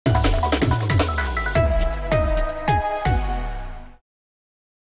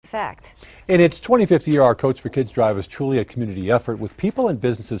effect. In its 25th year, our Coats for Kids drive is truly a community effort with people and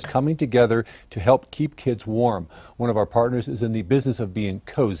businesses coming together to help keep kids warm. One of our partners is in the business of being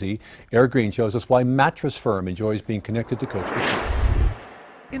cozy. Eric Green shows us why Mattress Firm enjoys being connected to Coats for Kids.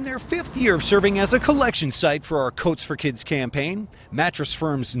 In their 5th year of serving as a collection site for our Coats for Kids campaign, Mattress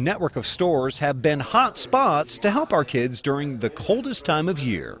Firm's network of stores have been hot spots to help our kids during the coldest time of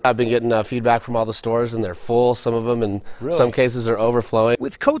year. I've been getting feedback from all the stores, and they're full, some of them, and some cases are overflowing.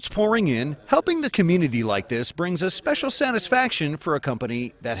 With coats pouring in, helping the community like this brings a special satisfaction for a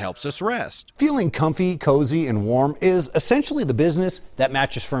company that helps us rest. Feeling comfy, cozy, and warm is essentially the business that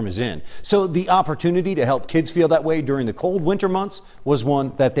Mattress Firm is in. So the opportunity to help kids feel that way during the cold winter months was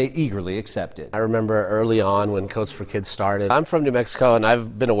one that they eagerly accepted. I remember early on when Coats for Kids started. I'm from New Mexico, and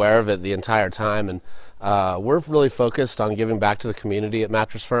I've been aware of it the entire time, and we're really focused on giving back to the community at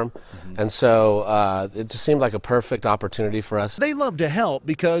Mattress Firm, and so it just seemed like a perfect opportunity for us. They love to help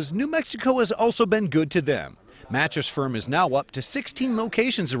because New Mexico has also been good to them. Mattress Firm is now up to 16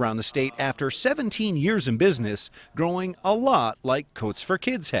 locations around the state after 17 years in business, growing a lot like Coats for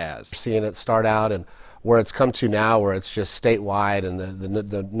Kids has. Seeing it start out and where it's come to now, where it's just statewide, and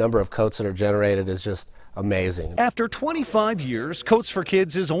the number of coats that are generated is just amazing. After 25 years, Coats for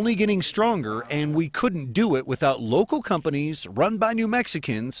Kids is only getting stronger, and we couldn't do it without local companies run by New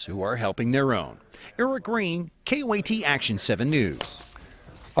Mexicans who are helping their own. Eric Green, KOAT Action 7 News.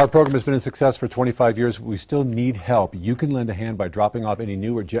 Our program has been a success for 25 years. We still need help. You can lend a hand by dropping off any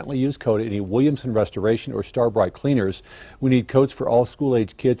new or gently used coat at any Williamson Restoration or Starbright Cleaners. We need coats for all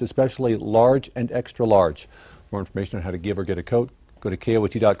school-age kids, especially large and extra large. More information on how to give or get a coat, go to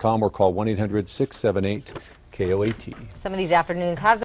KOAT.com or call 1-800-678-KOAT. Some of these afternoons have